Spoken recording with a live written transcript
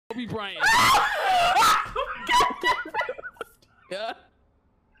Kobe Bryant. Yeah.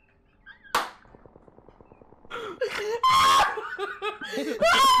 Oh my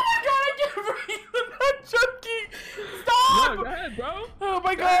god, I can't breathe. I'm not joking. Stop! No, go ahead, bro. Oh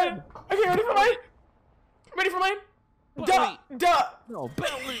my god. Okay, ready for mine? Ready for mine? Duh! Duh! No,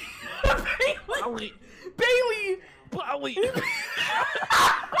 Belly. Bailey! Bailey! Belly.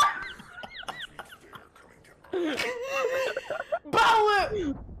 Bowlet!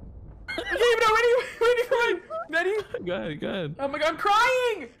 Okay, no, ready for mine? Ready? Go ahead, go ahead. Oh my god, I'm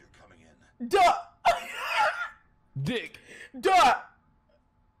crying! Duh! Dick. Duh!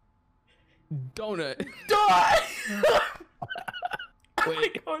 Donut. Duh! Oh my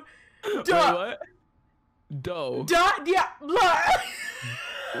Wait. god. Wait, Duh! what? Dough. Duh! Yeah! Blah!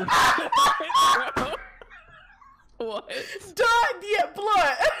 What? Duh! Yeah!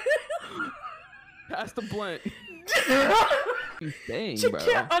 Blah! Pass the blunt. Dang, bro.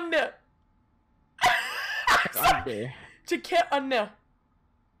 Check under. Check under. Check under.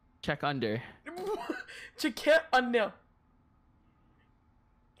 Check under. Check under.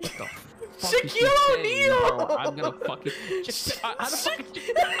 What the fuck is she Shaquille saying, O'Neal! bro? I'm gonna fucking. How the fuck is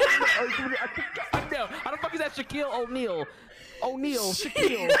How the fuck is that Shaquille O'Neal?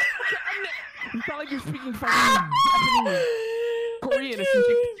 Shaquille. You sound like you're speaking fucking Japanese, Korean or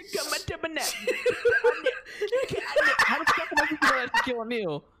something. How the fuck am I thinking about Shaquille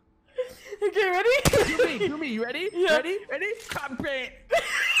O'Neal? Okay, ready? Do me. You ready? Yeah. Ready? Cotton pant.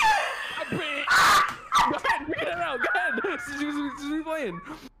 Go ahead, figure it out. Go ahead. This is me playing.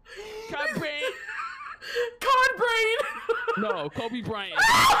 Cotton pant. Con brain. No, Kobe Bryant.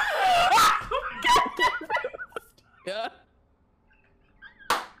 Yeah.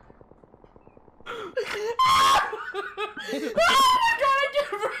 Oh my god, I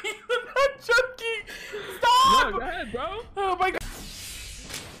can't breathe. I'm not joking. Stop. No, go ahead, bro. Oh my god.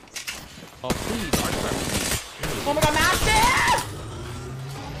 Oh, please. Oh my god, massive!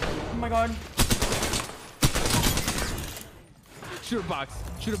 Oh my god. Shoot a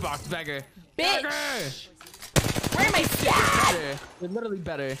box, bagger. Bitch! Bagger! Where am I Better. They're literally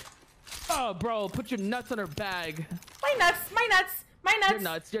better. Oh, bro, put your nuts on her bag. My nuts.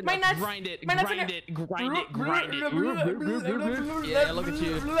 Your nuts. Grind it. Yeah, look at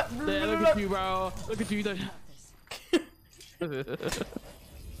you. Yeah, look at you, bro. Look at you.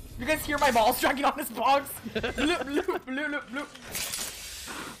 You guys hear my balls dragging on this box? Bloop, bloop, bloop, bloop.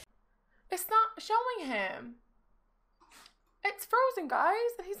 It's not showing him. It's frozen,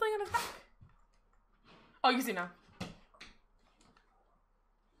 guys, and he's laying on his back. Oh, you can see now.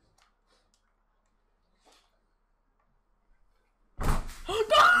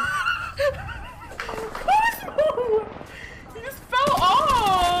 He just fell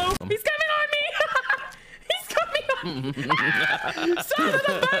off. He's coming on me. He's coming on me. Son of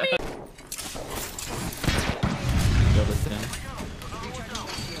the bunny. Yo, listen.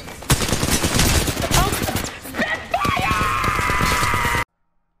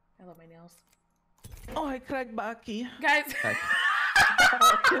 I love my nails. Oh, I cracked Baki. Guys. Wait,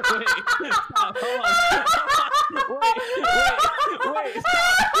 stop. Hold on. Wait,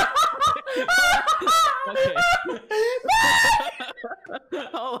 stop. Okay.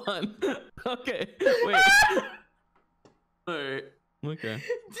 Hold on. Okay. Wait. Alright. Okay.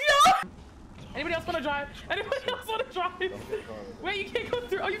 Anybody else want to drive? Anybody else want to drive? Wait, you can't go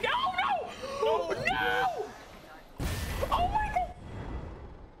through. Oh, you can. Oh no! Oh no! Oh my god!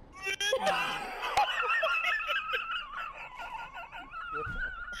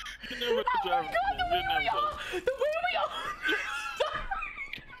 Oh my god, the way we are!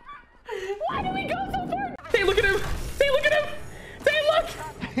 Why do we go so far? Say, look at him! Say, look at him! Say, look!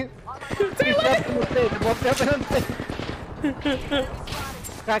 Say, look!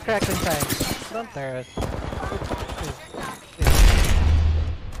 Crack inside. Don't tear it.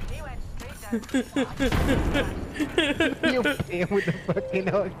 You play with the fucking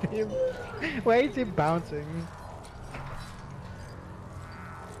dog team. Why is he bouncing?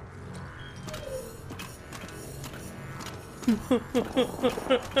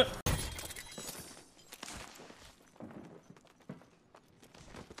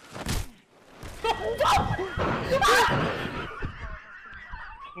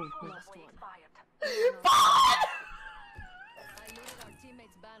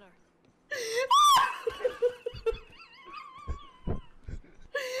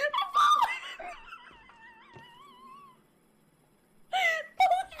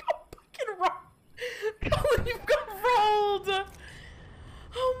 You've got rolled!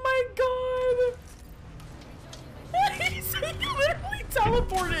 Oh my god! He literally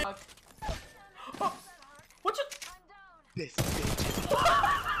teleported! Oh, what you- This bitch.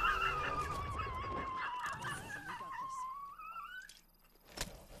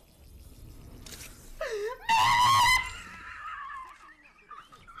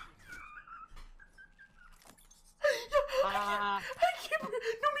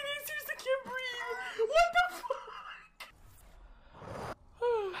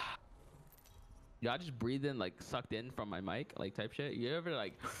 Yeah, I just breathed in like sucked in from my mic, like type shit. You ever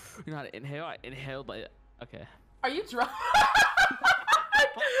like, you know how to inhale? I inhaled like, okay. Are you drunk?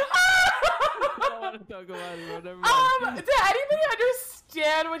 I don't want to talk about it, bro. Never mind. Did anybody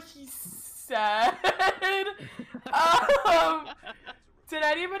understand what he said? Did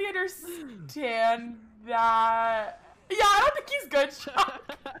anybody understand that? Yeah, I don't think he's good.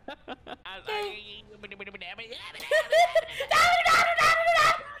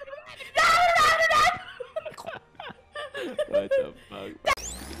 What the fuck?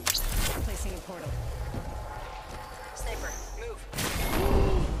 Placing a portal. Sniper, move.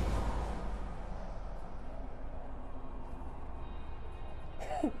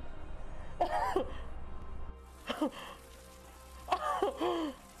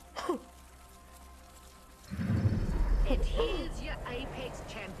 It is your Apex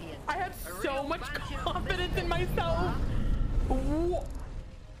champion. I have so much confidence in myself.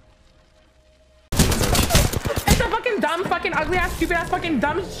 It's a fucking dumb, fucking ugly ass, stupid ass, fucking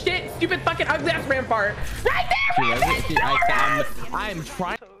dumb shit, stupid fucking ugly ass rampart. Right there, I'm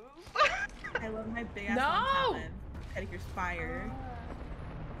trying. I love my big ass No. Pedicure's fire.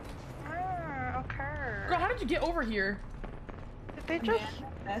 Okay. girl, how did you get over here? They just.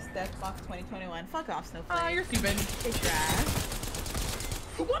 Best Xbox 2021. Fuck off, Snowflake. Oh, you're stupid. Take your ass.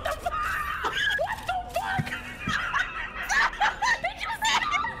 What the fuck? What the fuck? Did you see that?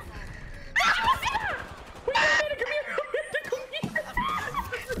 Did you see that? Wait a minute, come here.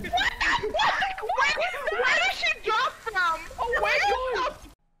 Where did she drop from? Oh my god.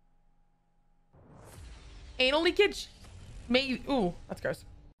 Anal leakage? Maybe. Ooh, that's gross.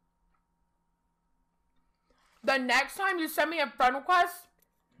 The next time you send me a friend request,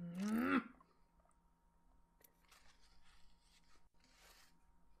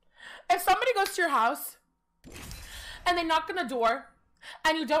 if somebody goes to your house and they knock on the door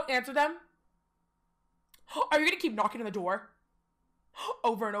and you don't answer them, are you gonna keep knocking on the door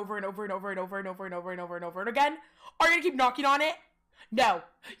over and over and over and over and over and over and over and over and over and again? Are you gonna keep knocking on it? No,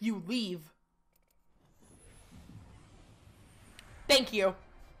 you leave. Thank you.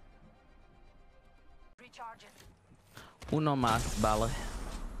 Recharging. Uno más, vale.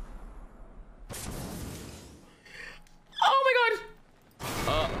 Oh my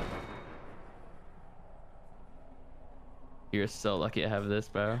god. You're so lucky to have this,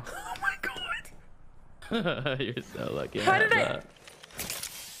 bro. Oh my god. You're so lucky. How did I?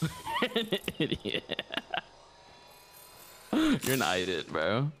 An idiot. You're an idiot,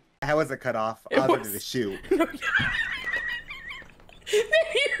 bro. How was it cut off? It Other was- than the shoe. You're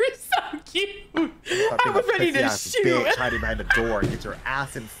so cute. I was ready to shoot. Bitch hiding behind the door. Get your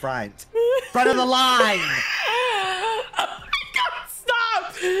ass in front. Front of the line. Oh my god,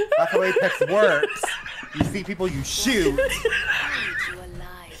 stop. That's how Apex works. You see people, you shoot. You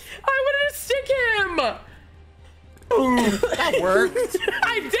alive. I wanted to stick him. That worked.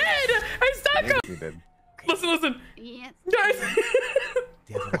 I did. I stuck him. You did. Listen. Yes. Guys.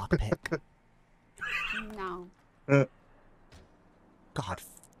 Do you have a lockpick? No. God,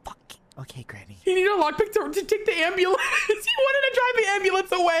 fuck. Okay, Granny. He needed a lockpick to take the ambulance. He wanted to drive the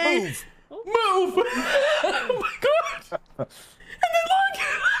ambulance away. Move. Move. Oh my god. And then look.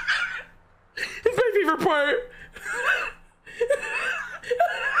 It's my favorite part.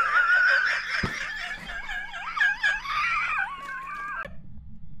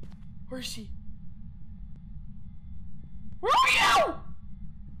 Where is she? Where are you?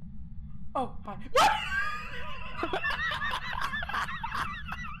 Oh, hi. What?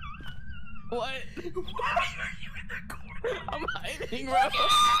 What? Why are you in the corner? I'm hiding, bro.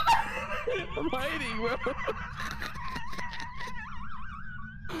 I'm hiding, bro.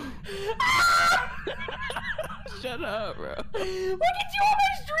 Shut up, bro. Look at you on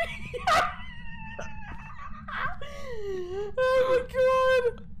my street! Oh my god!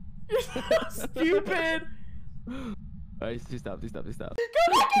 You're so stupid! Alright, stop. Go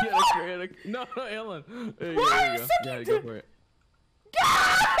back and Yeah, forth! great. No, Ellen. There Why are you you go. sucking Yeah, to- go for it.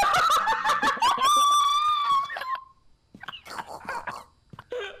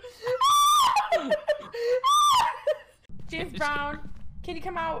 James Brown, can you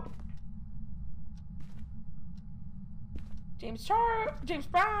come out? James Brown.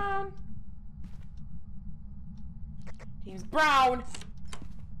 James Brown.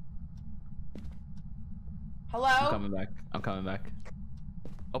 Hello? I'm coming back.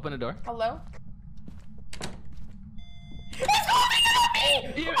 Open the door. Hello? He's holding it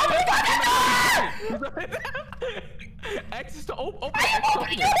at me! Oh my god! X is to open. I am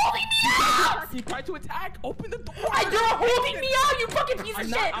opening. You're holding me out. He tried to attack. Open the door. You're holding me out, you fucking piece of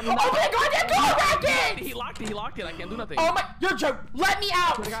shit. I'm not. Open the goddamn door, Racket. He locked it. He locked it. I can't do nothing. Oh my, you're a joke. Let me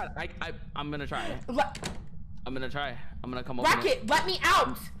out. Oh my God, I'm gonna try. I'm gonna try. I'm gonna come over. Racket, let me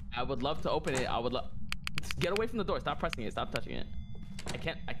out. I would love to open it. I would love. Get away from the door. Stop pressing it. Stop touching it. I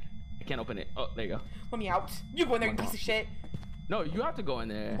can't open it. Oh, there you go. Let me out. You go in there, you piece of shit. No, you have to go in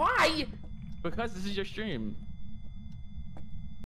there. Why? Because this is your stream.